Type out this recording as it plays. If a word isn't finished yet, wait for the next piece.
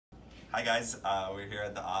Hi guys, we're here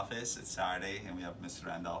at the office. It's Saturday and we have Mr.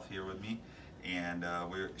 Randolph here with me. And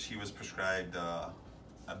she was prescribed a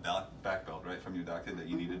back belt, right, from your doctor that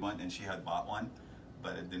you needed one, and she had bought one,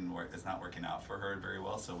 but it didn't work. It's not working out for her very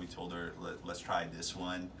well, so we told her, let's try this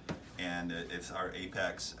one. And it's our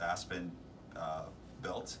Apex Aspen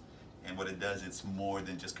belt. And what it does, it's more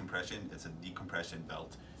than just compression, it's a decompression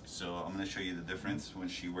belt. So I'm gonna show you the difference when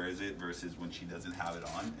she wears it versus when she doesn't have it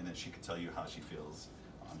on, and then she can tell you how she feels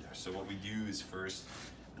on there. So what we do is first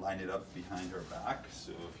line it up behind her back.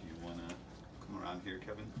 So if you wanna come around here,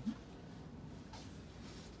 Kevin.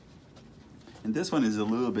 And this one is a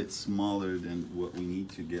little bit smaller than what we need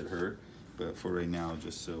to get her, but for right now,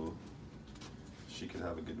 just so she could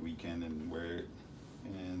have a good weekend and wear it.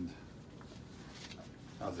 And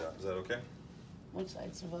how's that? Is that okay? Which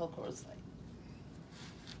side's the Velcro side?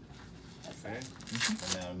 Okay.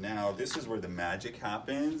 And now this is where the magic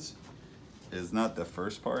happens. Is not the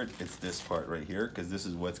first part, it's this part right here, because this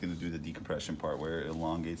is what's going to do the decompression part, where it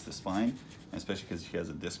elongates the spine, and especially because she has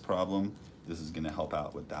a disc problem, this is going to help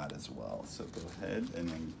out with that as well. So go ahead and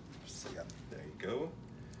then, so yeah, there you go.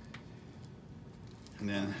 And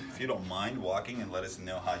then if you don't mind walking, and let us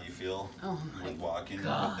know how you feel with walking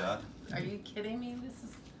God. with that. Are you kidding me? This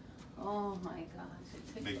is, oh my gosh,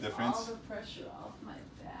 it takes Big difference? all the pressure off my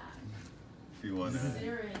back. If you want to.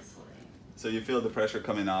 Seriously. So you feel the pressure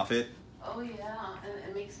coming off it? Oh yeah, and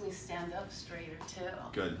it makes me stand up straighter too.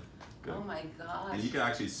 Good. Good. Oh my gosh. And you can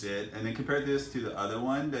actually sit, and then compare this to the other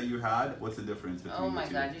one that you had. What's the difference between oh my the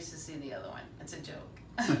two? God, you should see the other one. It's a joke.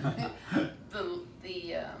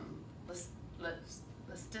 the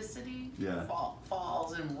elasticity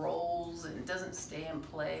falls and rolls and doesn't stay in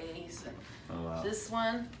place. And oh, wow. This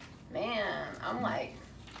one, man, I'm like,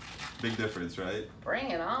 big difference, right?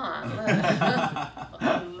 bring it on.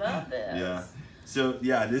 I love this. Yeah. So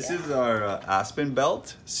yeah, this is our Aspen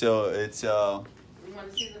belt. So it's You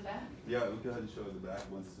want to see the back? yeah, we'll go ahead and show the back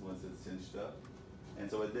once it's cinched up.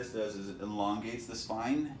 And so what this does is it elongates the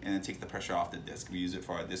spine and it takes the pressure off the disc. We use it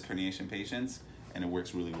for our disc herniation patients, and it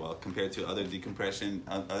works really well compared to other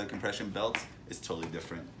compression belts. It's totally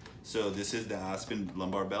different. So this is the Aspen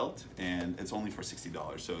lumbar belt, and it's only for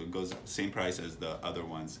 $60. So it goes same price as the other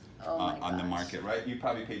ones on the market, right? You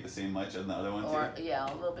probably paid the same much on the other one too? Yeah,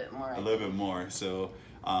 a little bit more. A little bit more. So.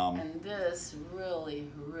 And this really,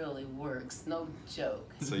 really works. No joke.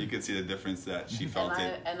 So you can see the difference that she felt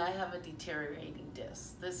and I have a deteriorating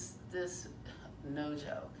disc. This, no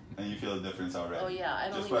joke. And you feel the difference already? Oh yeah, I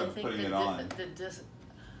don't just even by think putting it on. The disc.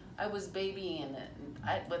 I was babying it,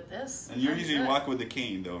 with this. And you usually walk with the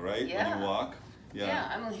cane, though, right? Yeah. When you walk. Yeah.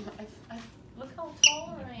 Yeah, I don't even. Look how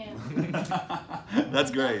tall I am.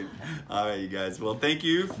 That's great. All right, you guys. Well, thank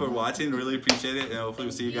you for watching. Really appreciate it, and hopefully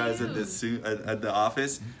we'll see you guys at the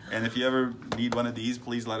office. And if you ever need one of these,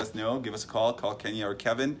 please let us know. Give us a call. Call Kenya or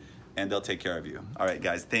Kevin, and they'll take care of you. All right,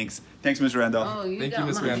 guys. Thanks. Thanks, Mr. Randolph. Oh, Thank you,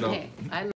 Ms. Randolph.